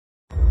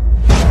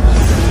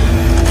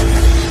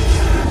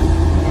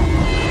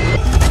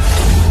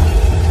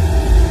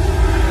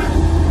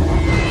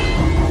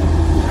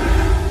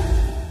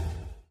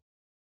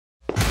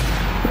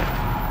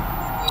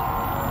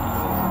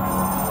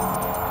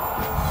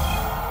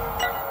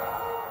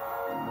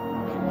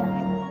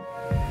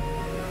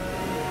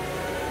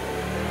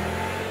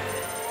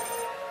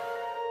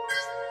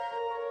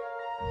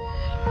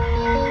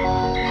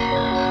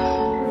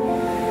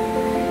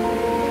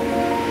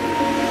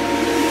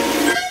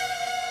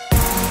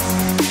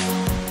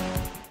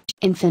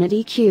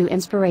Infiniti Q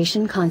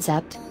Inspiration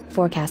Concept,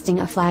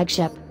 forecasting a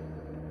flagship.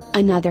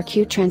 Another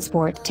Q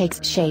transport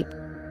takes shape.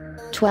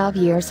 12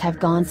 years have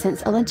gone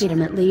since a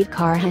legitimate lead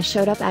car has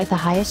showed up at the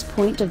highest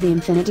point of the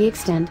Infiniti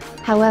extent,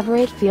 however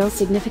it feels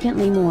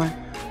significantly more.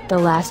 The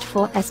last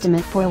full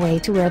estimate for a way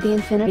to wear the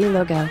Infiniti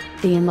logo,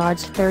 the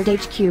enlarged third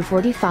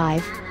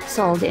HQ45,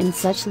 sold in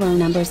such low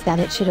numbers that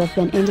it should have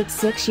been ended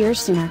 6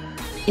 years sooner.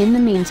 In the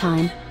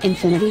meantime,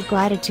 Infiniti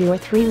glided 2 or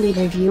 3 lead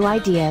review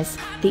ideas,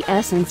 the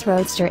Essence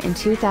Roadster in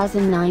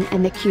 2009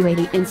 and the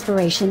Q80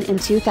 Inspiration in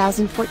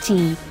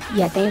 2014,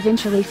 yet they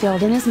eventually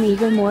filled in as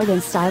meager more than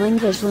styling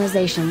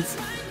visualizations.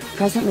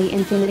 Presently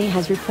Infiniti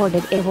has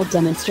reported it will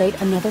demonstrate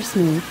another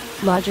smooth,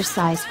 larger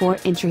size 4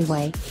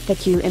 entryway, the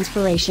Q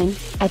Inspiration,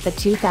 at the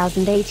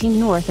 2018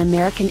 North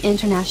American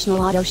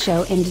International Auto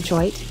Show in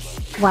Detroit.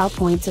 While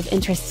points of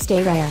interest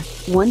stay rare,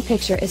 one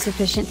picture is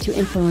sufficient to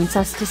influence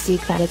us to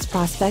seek that its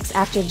prospects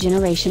after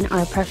generation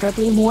are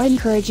preferably more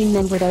encouraging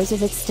than were those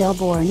of its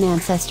stillborn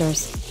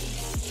ancestors.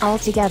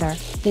 Altogether,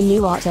 the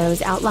new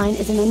auto's outline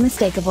is an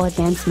unmistakable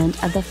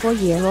advancement of the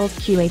 4-year-old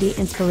Q80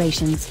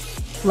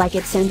 Inspirations. Like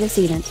its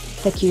antecedent,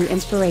 the Q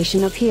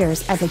Inspiration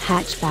appears as a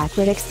hatchback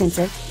but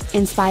extensive,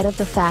 in spite of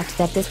the fact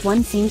that this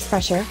one seems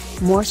fresher,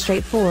 more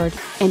straightforward,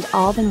 and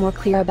all the more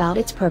clear about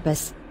its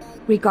purpose.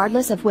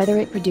 Regardless of whether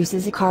it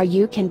produces a car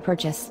you can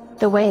purchase,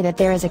 the way that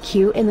there is a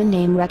Q in the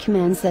name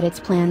recommends that its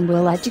plan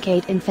will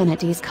educate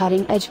Infiniti's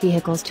cutting-edge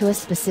vehicles to a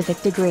specific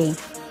degree.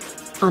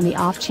 On the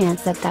off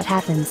chance that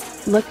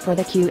happens, look for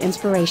the Q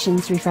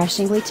Inspiration's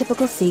refreshingly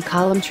typical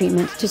C-column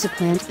treatment to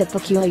supplant the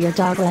peculiar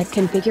dogleg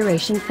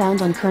configuration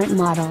found on current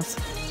models.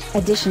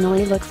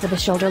 Additionally, look for the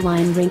shoulder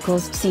line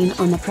wrinkles seen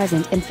on the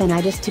present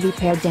Infinitis to be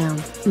pared down,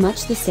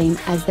 much the same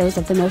as those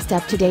of the most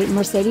up-to-date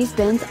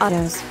Mercedes-Benz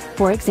autos,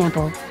 for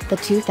example, the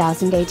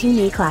 2018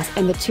 E-Class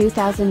and the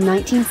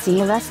 2019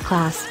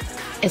 CLS-class.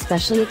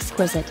 Especially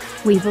exquisite,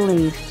 we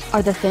believe,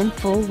 are the thin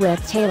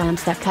full-width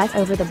taillamps that cut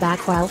over the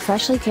back while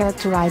freshly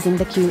characterizing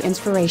the Q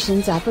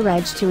Inspiration's upper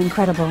edge to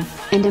incredible,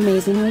 and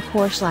amazingly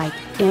Porsche-like,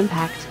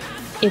 impact.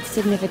 It's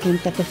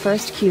significant that the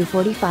first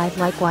Q45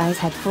 likewise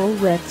had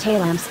full-width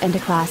taillamps and a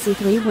classy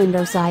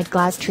 3-window side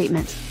glass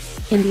treatment.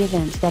 In the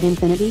event that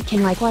Infiniti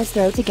can likewise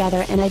throw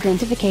together an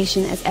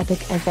identification as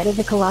epic as that of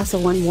the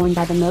colossal one worn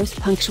by the most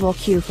punctual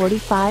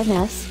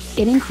Q45s,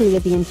 it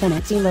included the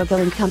Infiniti logo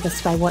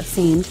encompassed by what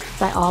seemed,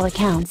 by all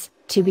accounts,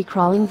 to be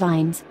crawling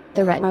vines,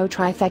 the retro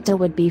trifecta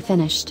would be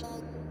finished.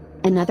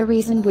 Another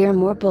reason we're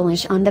more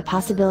bullish on the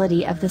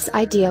possibility of this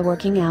idea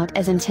working out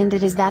as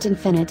intended is that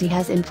Infiniti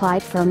has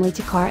implied firmly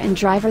to car and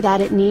driver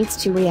that it needs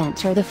to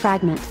re-enter the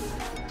fragment.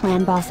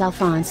 Plan boss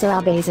Alfonso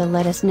Albeza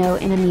let us know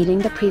in a meeting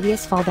the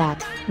previous fall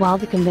that, while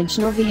the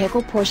conventional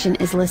vehicle portion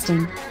is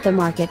listing the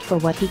market for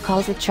what he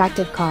calls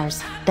attractive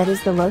cars, that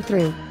is the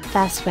low-through,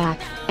 fastback,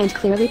 and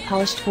clearly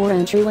polished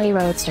 4-entryway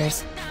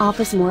roadsters,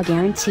 offers more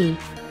guarantee.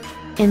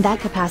 In that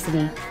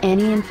capacity,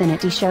 any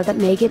Infiniti show that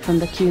may get from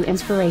the Q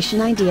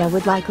Inspiration idea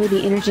would likely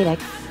be energetic,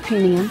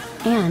 premium,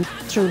 and,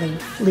 truly,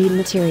 lead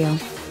material.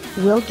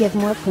 We'll give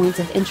more points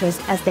of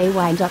interest as they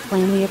wind up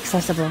plainly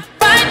accessible.